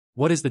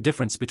What is the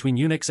difference between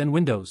Unix and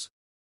Windows?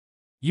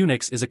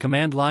 Unix is a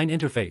command line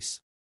interface.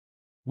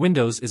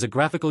 Windows is a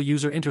graphical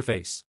user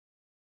interface.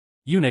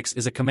 Unix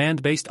is a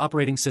command-based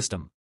operating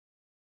system.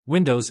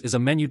 Windows is a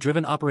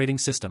menu-driven operating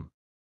system.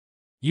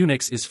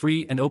 Unix is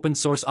free and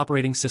open-source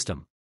operating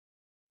system.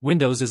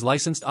 Windows is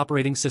licensed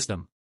operating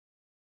system.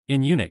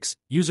 In Unix,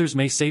 users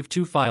may save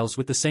two files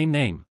with the same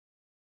name.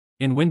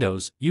 In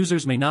Windows,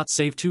 users may not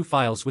save two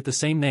files with the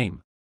same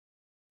name.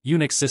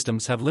 Unix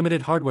systems have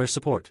limited hardware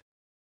support.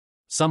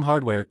 Some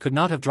hardware could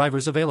not have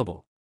drivers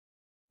available.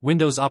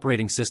 Windows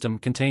operating system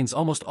contains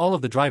almost all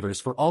of the drivers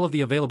for all of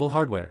the available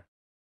hardware.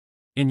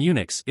 In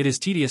Unix, it is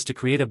tedious to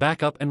create a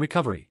backup and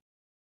recovery.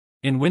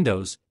 In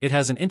Windows, it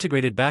has an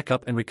integrated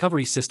backup and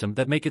recovery system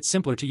that make it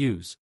simpler to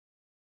use.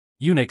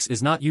 Unix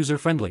is not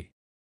user-friendly.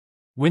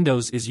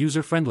 Windows is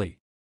user-friendly.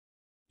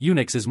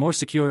 Unix is more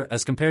secure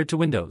as compared to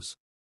Windows.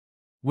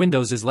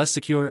 Windows is less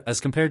secure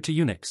as compared to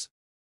Unix.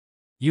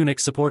 Unix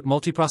support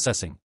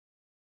multiprocessing.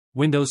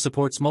 Windows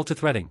supports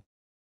multithreading.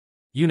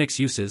 Unix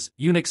uses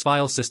Unix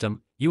file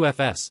system,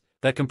 UFS,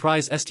 that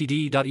comprise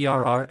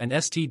std.err and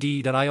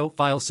std.io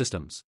file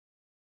systems.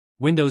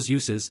 Windows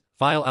uses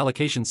File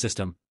Allocation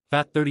System,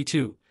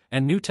 FAT32,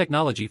 and New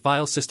Technology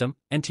File System,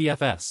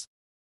 NTFS.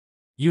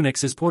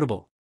 Unix is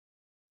portable.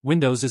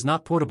 Windows is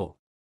not portable.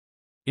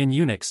 In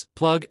Unix,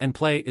 plug and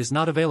play is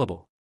not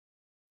available.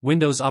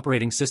 Windows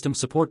operating system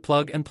support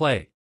plug and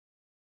play.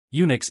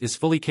 Unix is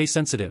fully case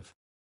sensitive.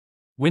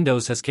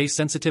 Windows has case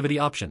sensitivity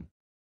option.